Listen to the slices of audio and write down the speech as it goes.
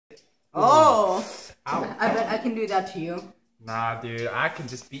Oh. Ow. I bet I can do that to you. Nah, dude, I can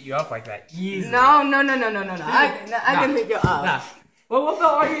just beat you up like that easy. No. I can pick you up. Nah. What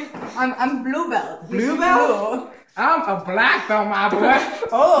belt are you? I'm blue belt. Blue belt? I'm a black belt, my boy.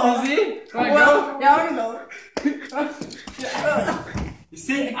 Oh. You see? Wanna Well, go? yeah, I wanna go. You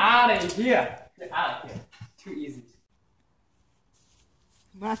sit out of here. Get out of here. Too easy.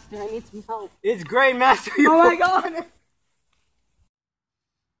 Master, I need some help. It's great, Master. Oh my god!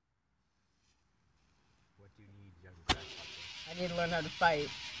 What do you need, young grasshopper? I need to learn how to fight.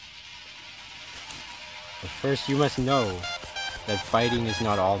 But first, you must know that fighting is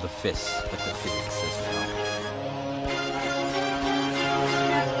not all the fists, but the physics as well.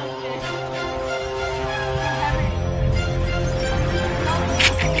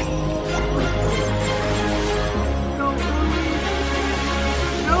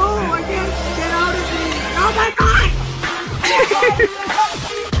 No, I can't get out of it! Oh my god!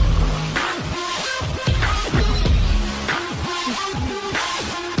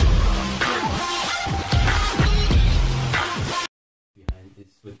 Behind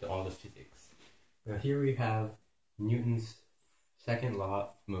this with all the physics. Now here we have Newton's second law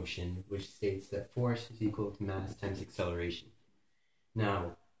of motion, which states that force is equal to mass times acceleration.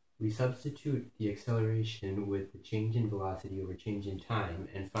 Now, we substitute the acceleration with the change in velocity over change in time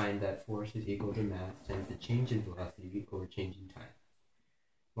and find that force is equal to mass times the change in velocity over change in time.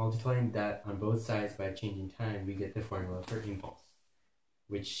 Multiplying that on both sides by change in time, we get the formula for impulse,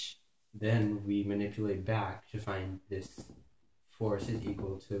 which then we manipulate back to find this force is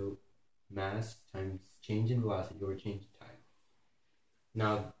equal to mass times change in velocity over change in time.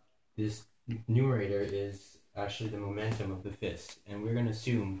 Now, this numerator is actually the momentum of the fist, and we're going to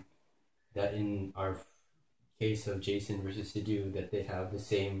assume that in our case of Jason versus Sidhu, that they have the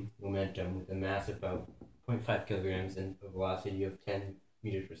same momentum with a mass of about 0.5 kilograms and a velocity of 10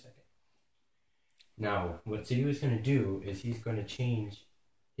 meters per second. Now, what Sidhu is going to do is he's going to change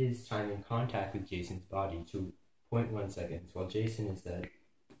his time in contact with Jason's body to 0.1 seconds, while Jason is at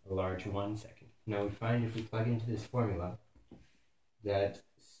a large 1 second. Now we find if we plug into this formula that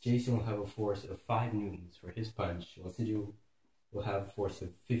Jason will have a force of 5 newtons for his punch, while Sidhu will have a force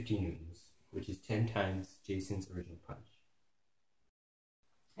of 50 newtons, which is 10 times Jason's original punch.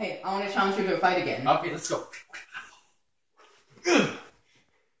 Hey, I want to challenge you to a fight again. Okay, let's go.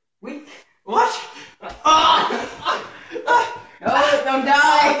 Wait. What? No, don't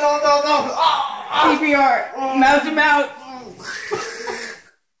die! No. CPR! Mouth to mouth!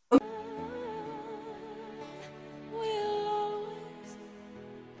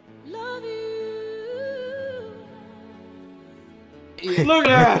 Look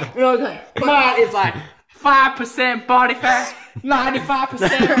at that. Okay. Mine is like 5% body fat,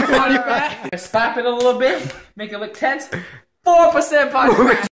 95% body fat. Slap it a little bit, make it look tense. 4% body fat.